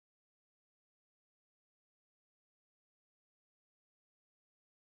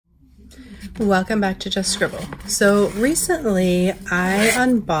Welcome back to Just Scribble. So recently I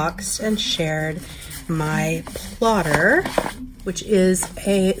unboxed and shared my plotter, which is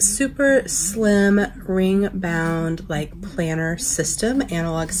a super slim ring bound like planner system,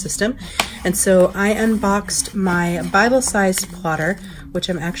 analog system. And so I unboxed my Bible-sized plotter, which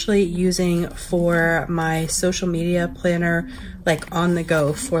I'm actually using for my social media planner, like on the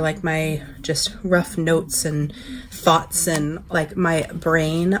go for like my just rough notes and thoughts and like my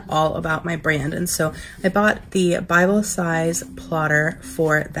brain all about my brand. And so I bought the Bible size plotter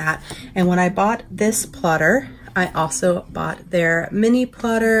for that. And when I bought this plotter, I also bought their mini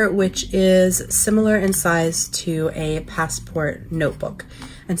plotter, which is similar in size to a passport notebook.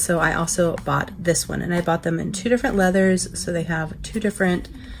 And so I also bought this one, and I bought them in two different leathers, so they have two different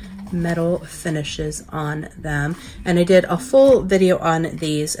metal finishes on them. And I did a full video on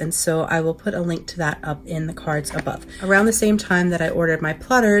these, and so I will put a link to that up in the cards above. Around the same time that I ordered my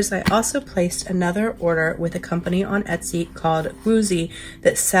plotters, I also placed another order with a company on Etsy called Wuzhi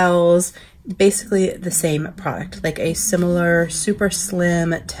that sells basically the same product, like a similar super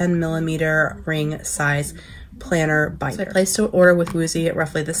slim 10mm ring size planner binder. So I placed an order with Wuzhi at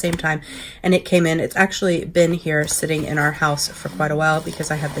roughly the same time, and it came in. It's actually been here sitting in our house for quite a while because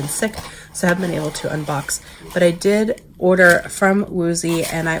I have been sick, so I haven't been able to unbox. But I did order from Wuzhi,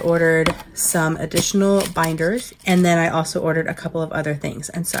 and I ordered some additional binders, and then I also ordered a couple of other things.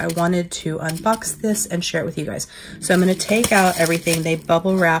 And so I wanted to unbox this and share it with you guys. So I'm going to take out everything. They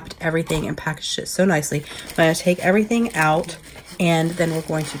bubble wrapped everything and packaged it so nicely. I'm going to take everything out, and then we're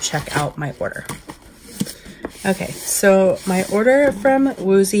going to check out my order. Okay, so my order from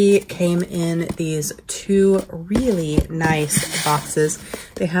Wuzhi came in these two really nice boxes.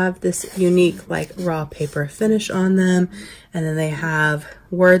 They have this unique like raw paper finish on them, and then they have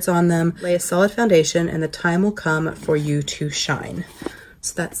words on them. Lay a solid foundation and the time will come for you to shine.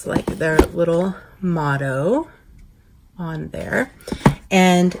 So that's like their little motto on there.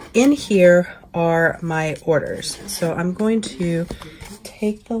 And in here are my orders. So I'm going to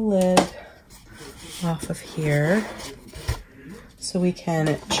take the lid off of here so we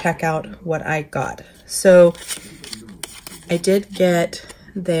can check out what I got. So I did get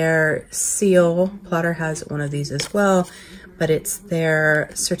their seal. Plotter has one of these as well, but it's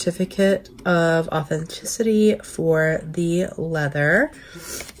their certificate of authenticity for the leather.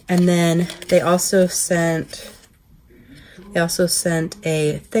 And then they also sent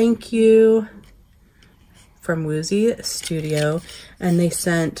a thank you from Wuzhi Studio, and they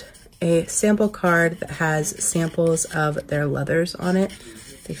sent a sample card that has samples of their leathers on it.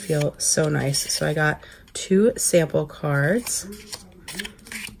 They feel so nice. So I got two sample cards,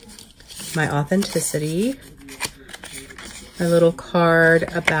 my authenticity, a little card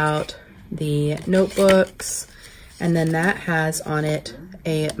about the notebooks, and then that has on it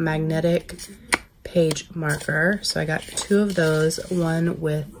a magnetic page marker. So I got two of those, one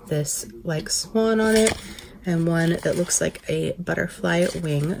with this like swan on it, and one that looks like a butterfly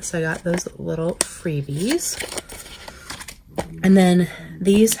wing. So I got those little freebies. And then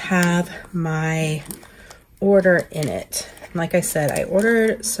these have my order in it. Like I said, I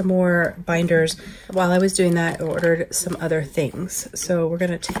ordered some more binders. While I was doing that, I ordered some other things. So we're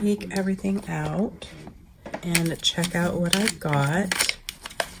gonna take everything out and check out what I got.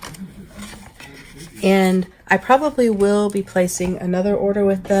 And I probably will be placing another order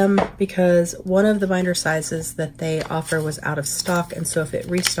with them because one of the binder sizes that they offer was out of stock. And so if it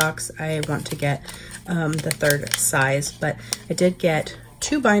restocks, I want to get the third size. But I did get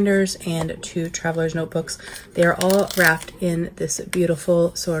two binders and two traveler's notebooks. They are all wrapped in this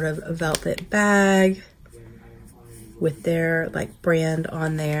beautiful sort of velvet bag with their like brand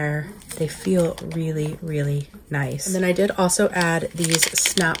on there. They feel really, really nice. And then I did also add these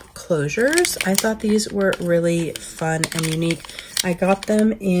snap closures. I thought these were really fun and unique. I got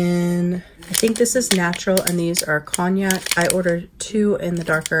them in, I think this is natural, and these are cognac. I ordered two in the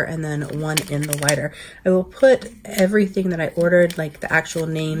darker and then one in the lighter. I will put everything that I ordered, like the actual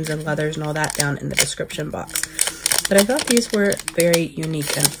names and leathers and all that, down in the description box. But I thought these were very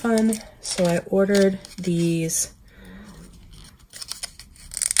unique and fun, so I ordered these.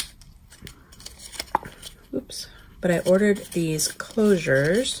 Oops. But I ordered these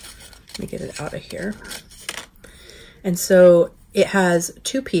closures. Let me get it out of here. And so it has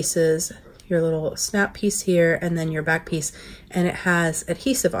two pieces, your little snap piece here and then your back piece, and it has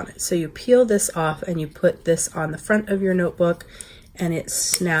adhesive on it. So you peel this off and you put this on the front of your notebook and it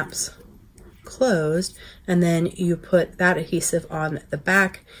snaps closed, and then you put that adhesive on the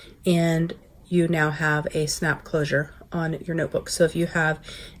back and you now have a snap closure on your notebook. So if you have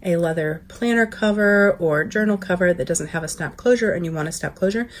a leather planner cover or journal cover that doesn't have a snap closure and you want a snap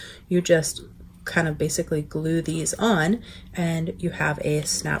closure, you just kind of basically glue these on and you have a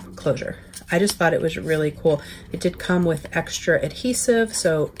snap closure. I just thought it was really cool. It did come with extra adhesive,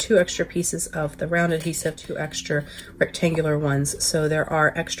 so 2 extra pieces of the round adhesive, 2 extra rectangular ones, so there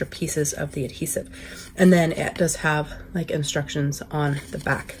are extra pieces of the adhesive. And then it does have like instructions on the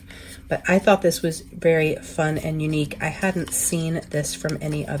back. But I thought this was very fun and unique. I hadn't seen this from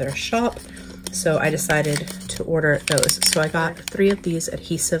any other shop, so I decided to order those. So I got 3 of these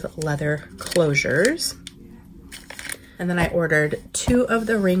adhesive leather closures. And then I ordered 2 of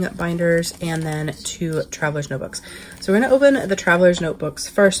the ring binders and then 2 traveler's notebooks. So we're gonna open the traveler's notebooks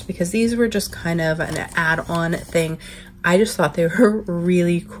first because these were just kind of an add-on thing. I just thought they were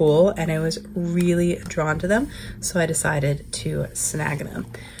really cool and I was really drawn to them. So I decided to snag them.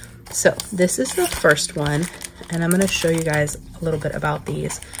 So this is the first one, and I'm gonna show you guys a little bit about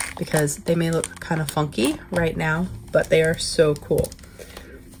these because they may look kind of funky right now, but they are so cool.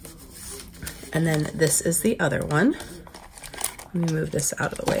 And then this is the other one. Let me move this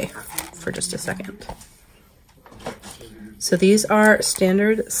out of the way for just a second. So these are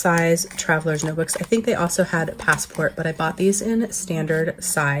standard size traveler's notebooks. I think they also had passport, but I bought these in standard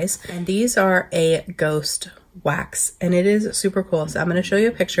size. And these are a ghost wax, and it is super cool. So I'm going to show you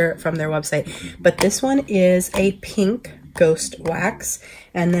a picture from their website, but this one is a pink ghost wax,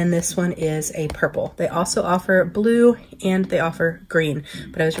 and then this one is a purple. They also offer blue and they offer green,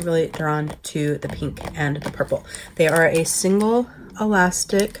 but I was really drawn to the pink and the purple. They are a single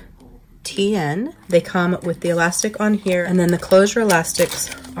elastic TN. They come with the elastic on here, and then the closure elastics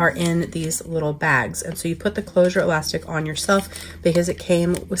are in these little bags. And so you put the closure elastic on yourself because it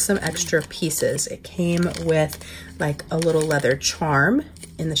came with some extra pieces. It came with like a little leather charm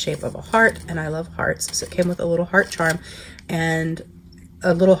in the shape of a heart, and I love hearts. So it came with a little heart charm and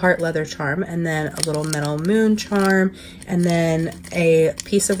a little heart leather charm, and then a little metal moon charm, and then a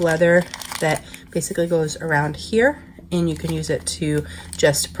piece of leather that basically goes around here, and you can use it to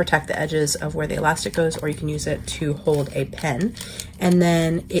just protect the edges of where the elastic goes, or you can use it to hold a pen. And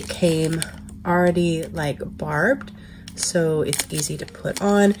then it came already like barbed, so it's easy to put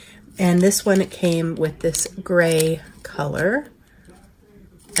on. And this one, it came with this gray color,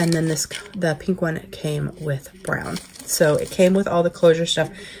 and then the pink one came with brown. So it came with all the closure stuff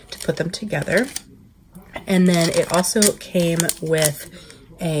to put them together. And then it also came with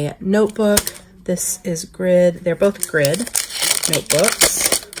a notebook. This is grid. They're both grid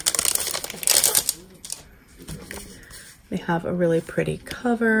notebooks. They have a really pretty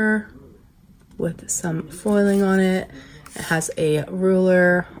cover with some foiling on it. It has a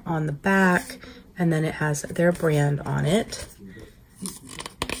ruler on the back, and then it has their brand on it.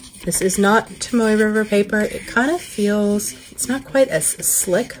 This is not Tomoe River paper. It kind of feels, it's not quite as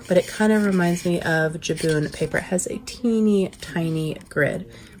slick, but it kind of reminds me of Jaboon paper. It has a teeny tiny grid,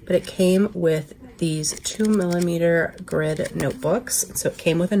 but it came with these 2mm grid notebooks. So it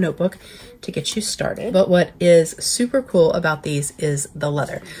came with a notebook to get you started. But what is super cool about these is the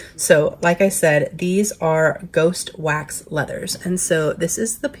leather. So like I said, these are ghost wax leathers. And so this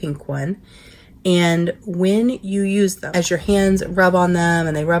is the pink one. And when you use them, as your hands rub on them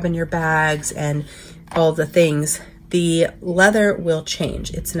and they rub in your bags and all the things, the leather will change.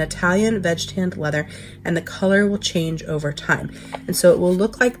 It's an Italian veg tanned leather, and the color will change over time. And so it will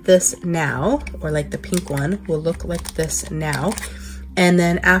look like this now, or like the pink one will look like this now. And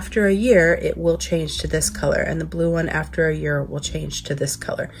then after a year, it will change to this color, and the blue one after a year will change to this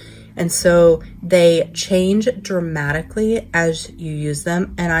color. And so they change dramatically as you use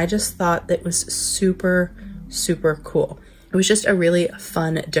them. And I just thought that was super, super cool. It was just a really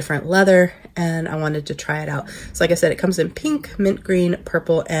fun, different leather, and I wanted to try it out. So like I said, it comes in pink, mint green,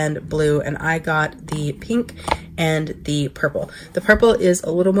 purple, and blue, and I got the pink and the purple. The purple is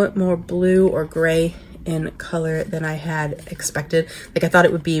a little bit more blue or gray in color than I had expected. Like I thought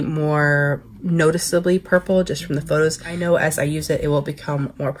it would be more noticeably purple just from the photos. I know as I use it, it will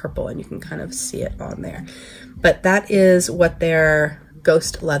become more purple, and you can kind of see it on there. But that is what their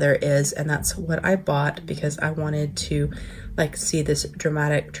ghost leather is, and that's what I bought because I wanted to like see this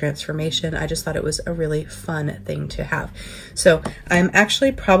dramatic transformation. I just thought it was a really fun thing to have. So I'm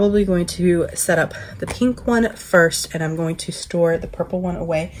actually probably going to set up the pink one first, and I'm going to store the purple one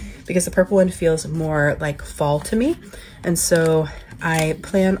away because the purple one feels more like fall to me. And so I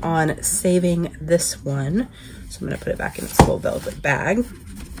plan on saving this one. So I'm gonna put it back in its little velvet bag.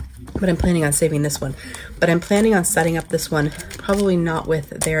 but I'm planning on saving this one. But I'm planning on setting up this one, probably not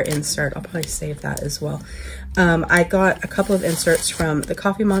with their insert. I'll probably save that as well. I got a couple of inserts from the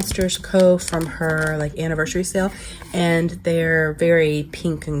Coffee Monsters Co. from her like anniversary sale, and they're very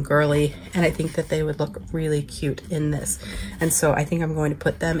pink and girly, and I think that they would look really cute in this. And so I think I'm going to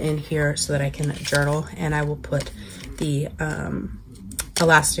put them in here so that I can journal, and I will put the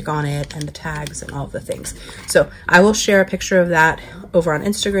elastic on it and the tags and all of the things. So I will share a picture of that over on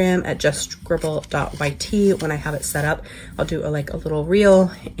Instagram at justscribble.yt when I have it set up. I'll do a little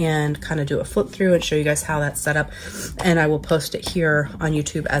reel and kind of do a flip through and show you guys how that's set up, and I will post it here on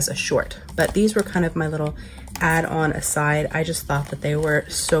YouTube as a short. But these were kind of my little add-on aside. I just thought that they were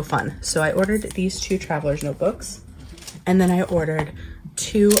so fun. So I ordered these 2 traveler's notebooks, and then I ordered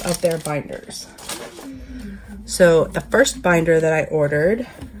 2 of their binders. So the first binder that I ordered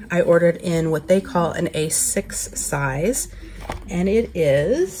in what they call an A6 size, and it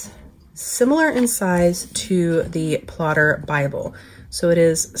is similar in size to the Plotter Bible. So it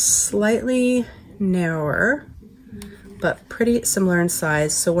is slightly narrower, but pretty similar in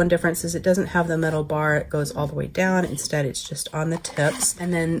size. So one difference is it doesn't have the metal bar, it goes all the way down. Instead, it's just on the tips.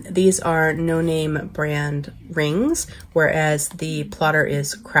 And then these are no-name brand rings, whereas the Plotter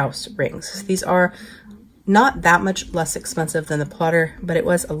is Kraus rings. These are not that much less expensive than the Plotter, but it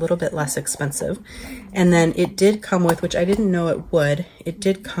was a little bit less expensive. And then it did come with, which I didn't know it would, it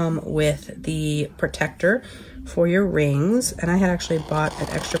did come with the protector for your rings. And I had actually bought an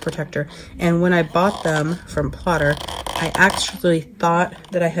extra protector. And when I bought them from Plotter, I actually thought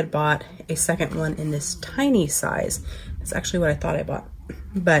that I had bought a second one in this tiny size. That's actually what I thought I bought.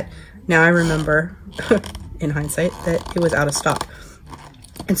 But now I remember, in hindsight, that it was out of stock.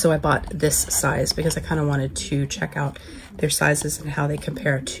 And so I bought this size because I kind of wanted to check out their sizes and how they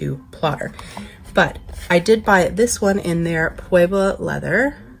compare to Plotter. But I did buy this one in their Puebla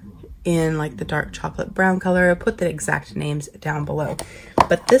leather in like the dark chocolate brown color. I'll put the exact names down below.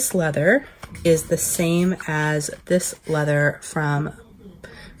 But this leather is the same as this leather from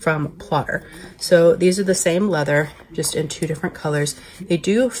Plotter. So these are the same leather, just in 2 different colors. They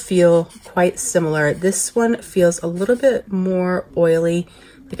do feel quite similar. This one feels a little bit more oily,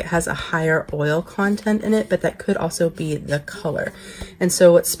 like it has a higher oil content in it, but that could also be the color. And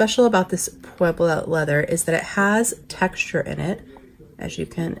so what's special about this Puebla leather is that it has texture in it, as you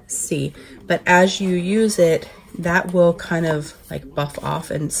can see, but as you use it, that will kind of like buff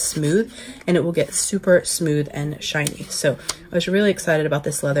off and smooth, and it will get super smooth and shiny. So I was really excited about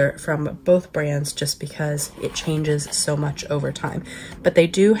this leather from both brands just because it changes so much over time. But they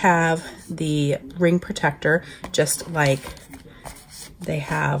do have the ring protector, just like they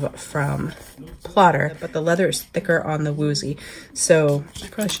have from Plotter, but the leather is thicker on the Wuzhi. So I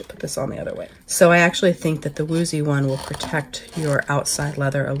probably should put this on the other way. So I actually think that the Wuzhi one will protect your outside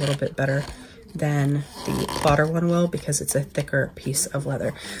leather a little bit better than the Plotter one will, because it's a thicker piece of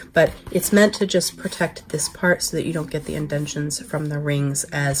leather. But it's meant to just protect this part so that you don't get the indentions from the rings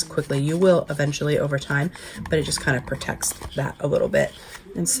as quickly. You will eventually over time, but it just kind of protects that a little bit.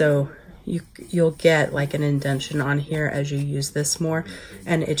 And so you'll get like an indention on here as you use this more,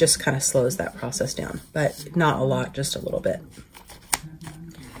 and it just kind of slows that process down, but not a lot, just a little bit.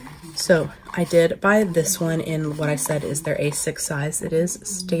 So I did buy this one in what I said is their A6 size. It is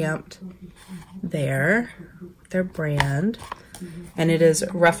stamped there, their brand, and it is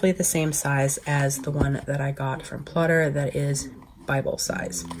roughly the same size as the one that I got from Plotter that is Bible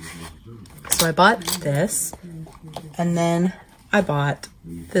size. So I bought this, and then I bought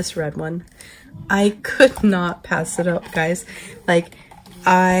this red one. I could not pass it up, guys. Like,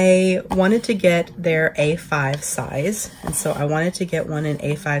 I wanted to get their A5 size, and so I wanted to get one in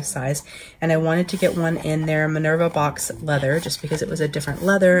A5 size, and I wanted to get one in their Minerva box leather just because it was a different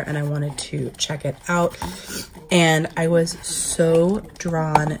leather and I wanted to check it out. And I was so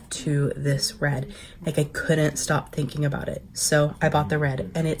drawn to this red, like I couldn't stop thinking about it. So I bought the red,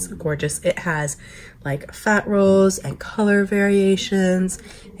 and it's gorgeous. It has like fat rolls and color variations.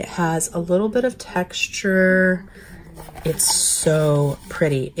 It has a little bit of texture. It's so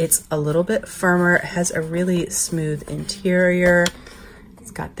pretty. It's a little bit firmer. It has a really smooth interior.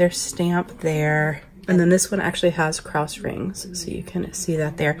 It's got their stamp there. And then this one actually has cross rings, so you can see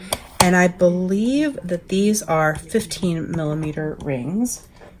that there. And I believe that these are 15mm rings,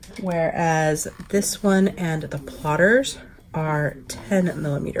 whereas this one and the Plotters are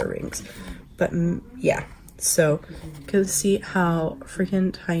 10mm rings. But yeah, so you can see how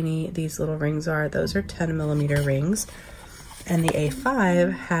freaking tiny these little rings are. Those are 10mm rings. And the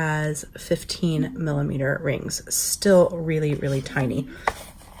A5 has 15mm rings. Still really, really tiny,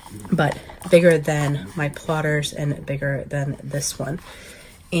 but bigger than my Plotters and bigger than this one.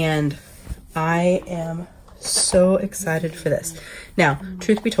 and I am so excited for this. Now,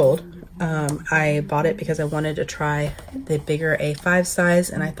 truth be told, I bought it because I wanted to try the bigger A5 size,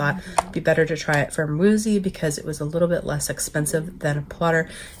 and I thought it'd be better to try it from Wuzhi because it was a little bit less expensive than a plotter,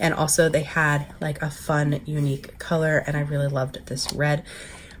 and also they had like a fun, unique color, and I really loved this red.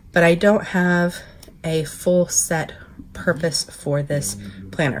 But I don't have a full set purpose for this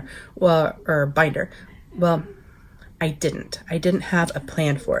planner, well, or binder. Well, I didn't have a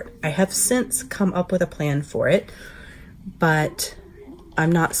plan for it. I have since come up with a plan for it, but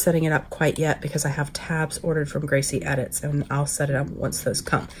I'm not setting it up quite yet because I have tabs ordered from Gracie Edits, and I'll set it up once those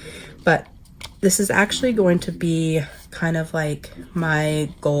come. But this is actually going to be kind of like my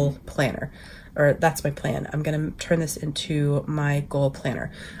goal planner, or that's my plan. I'm going to turn this into my goal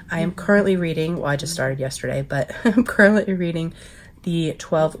planner. I am currently reading, well, I just started yesterday, but I'm currently reading the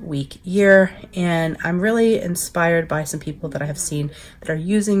 12-week year, and I'm really inspired by some people that I have seen that are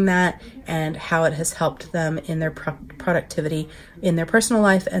using that and how it has helped them in their productivity in their personal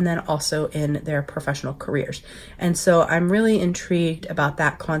life and then also in their professional careers. And so I'm really intrigued about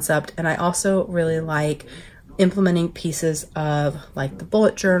that concept, and I also really like implementing pieces of like the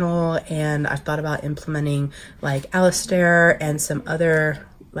bullet journal, and I've thought about implementing like Alistair and some other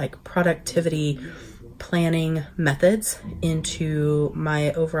like productivity planning methods into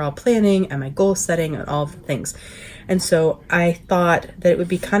my overall planning and my goal setting and all the things. And so I thought that it would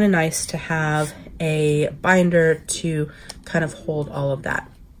be kind of nice to have a binder to kind of hold all of that.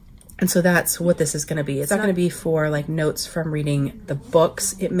 And so that's what this is going to be. It's not going to be for like notes from reading the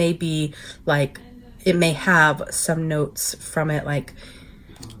books. It may be like, it may have some notes from it, like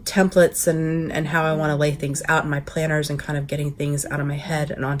templates and how I want to lay things out in my planners and kind of getting things out of my head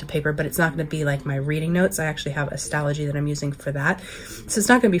and onto paper, but it's not going to be like my reading notes. I actually have Astrology that I'm using for that. So it's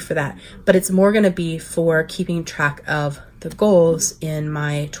not going to be for that, but it's more going to be for keeping track of the goals in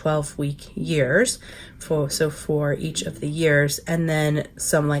my 12-week years for each of the years, and then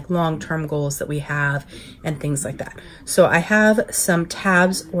some like long-term goals that we have and things like that. So I have some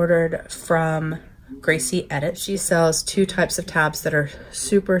tabs ordered from Gracie Edits. She sells two types of tabs that are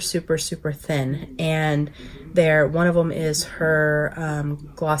super thin, and one of them is her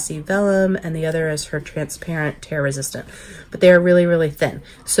glossy vellum and the other is her transparent tear resistant, but they are really thin,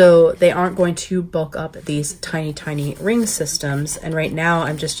 so they aren't going to bulk up these tiny ring systems. And right now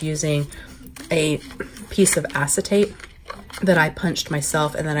I'm just using a piece of acetate that I punched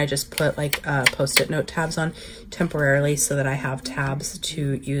myself, and then I just put like post-it note tabs on temporarily so that I have tabs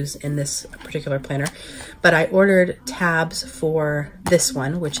to use in this particular planner. But I ordered tabs for this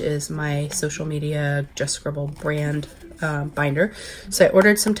one, which is my social media Just Scribble brand binder. So I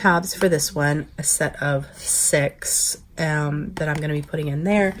ordered some tabs for this one, a set of 6 that I'm going to be putting in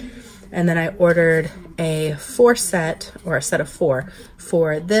there. And then I ordered a 4 set, or a set of 4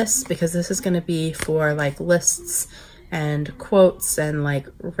 for this, because this is going to be for like lists and quotes and like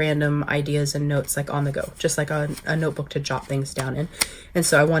random ideas and notes, like on the go, just like a notebook to jot things down in. And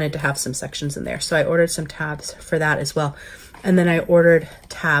so I wanted to have some sections in there. So I ordered some tabs for that as well. And then I ordered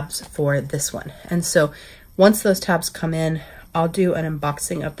tabs for this one. And so once those tabs come in, I'll do an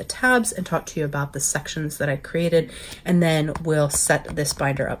unboxing of the tabs and talk to you about the sections that I created, and then we'll set this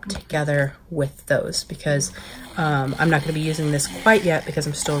binder up together with those, because I'm not going to be using this quite yet because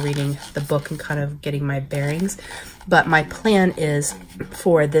I'm still reading the book and kind of getting my bearings. But my plan is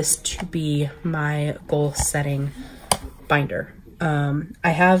for this to be my goal setting binder. I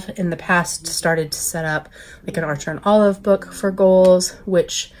have in the past started to set up like an Archer and Olive book for goals,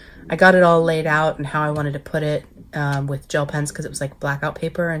 which I got it all laid out and how I wanted to put it with gel pens, because it was like blackout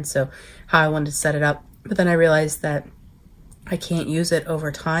paper, and so how I wanted to set it up. But then I realized that I can't use it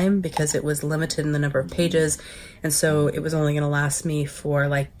over time because it was limited in the number of pages, and so it was only going to last me for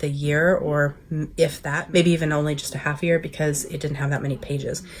like the year, or if that, maybe even only just a half year, because it didn't have that many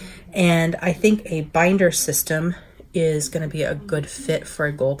pages. And I think a binder system is going to be a good fit for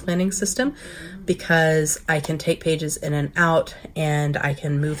a goal planning system, because I can take pages in and out and I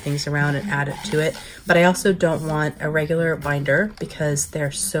can move things around and add it to it. But I also don't want a regular binder because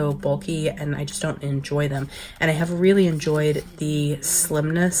they're so bulky and I just don't enjoy them. And I have really enjoyed the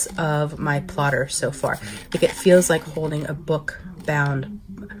slimness of my plotter so far. Like, it feels like holding a bound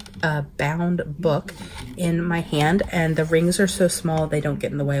book in my hand, and the rings are so small they don't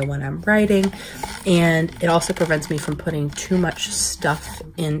get in the way when I'm writing, and it also prevents me from putting too much stuff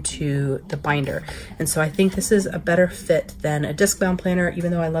into the binder. And so I think this is a better fit than a disc bound planner,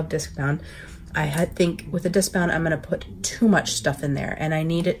 even though I love disc bound. I think with a discbound, I'm gonna put too much stuff in there and I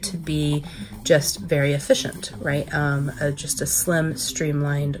need it to be just very efficient, right? Just a slim,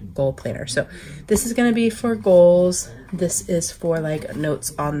 streamlined goal planner. So this is gonna be for goals. This is for like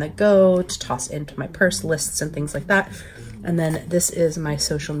notes on the go, to toss into my purse, lists and things like that. And then this is my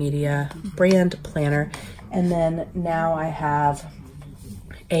social media brand planner. And then now I have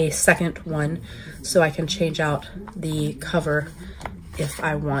a second one so I can change out the cover if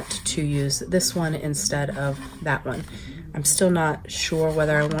I want to use this one instead of that one. I'm still not sure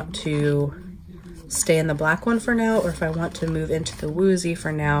whether I want to stay in the black one for now or if I want to move into the Wuzhi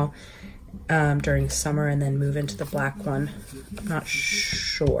for now during summer and then move into the black one. I'm not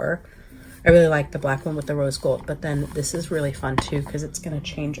sure. I really like the black one with the rose gold, but then this is really fun too because it's going to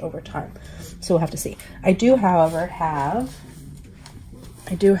change over time. So we'll have to see. I do, however, have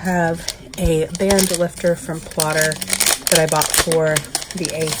a band lifter from Plotter that I bought for the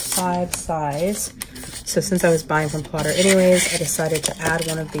A5 size. So since I was buying from Plotter anyways, I decided to add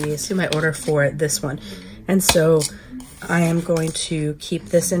one of these to my order for this one. And so I am going to keep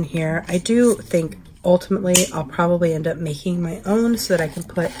this in here. I do think ultimately I'll probably end up making my own so that I can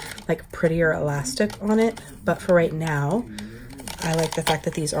put like prettier elastic on it. But for right now, I like the fact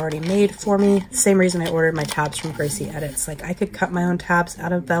that these are already made for me. Same reason I ordered my tabs from Gracie Edits. Like I could cut my own tabs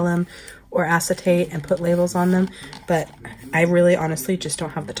out of vellum or acetate and put labels on them, but I really honestly just don't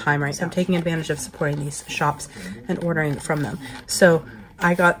have the time right now. I'm taking advantage of supporting these shops and ordering from them. So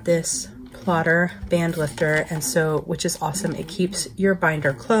I got this Plotter band lifter, and so, which is awesome. It keeps your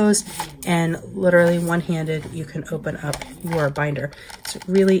binder closed and literally one-handed you can open up your binder. It's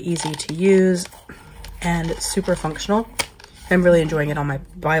really easy to use and super functional. I'm really enjoying it on my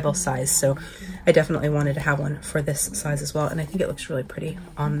Bible size, so I definitely wanted to have one for this size as well, and I think it looks really pretty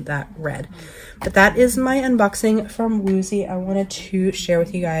on that red. But that is my unboxing from Wuzhi. I wanted to share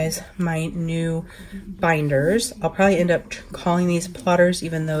with you guys my new binders. I'll probably end up calling these Plotters,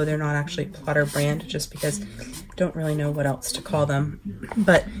 even though they're not actually Plotter brand, just because I don't really know what else to call them.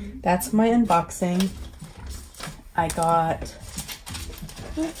 But that's my unboxing. I got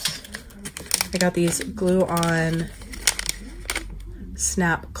these glue-on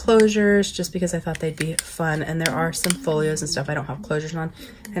snap closures just because I thought they'd be fun, and there are some folios and stuff I don't have closures on,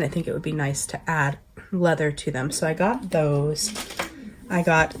 and I think it would be nice to add leather to them. So I got those. I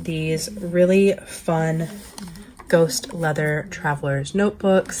got these really fun ghost leather traveler's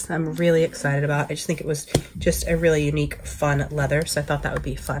notebooks I'm really excited about. I just think it was just a really unique, fun leather, so I thought that would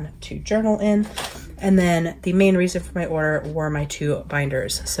be fun to journal in. And then the main reason for my order were my two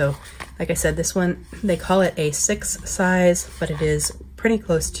binders. So like I said, this one, they call it a 6 size, but it is pretty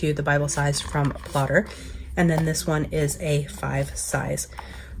close to the Bible size from Plotter. And then this one is a 5 size.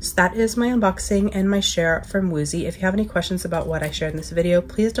 So that is my unboxing and my share from Wuzhi. If you have any questions about what I shared in this video,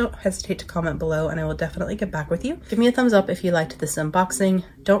 please don't hesitate to comment below and I will definitely get back with you. Give me a thumbs up if you liked this unboxing.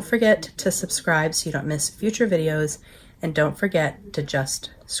 Don't forget to subscribe so you don't miss future videos. And don't forget to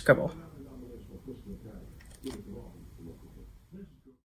just scribble.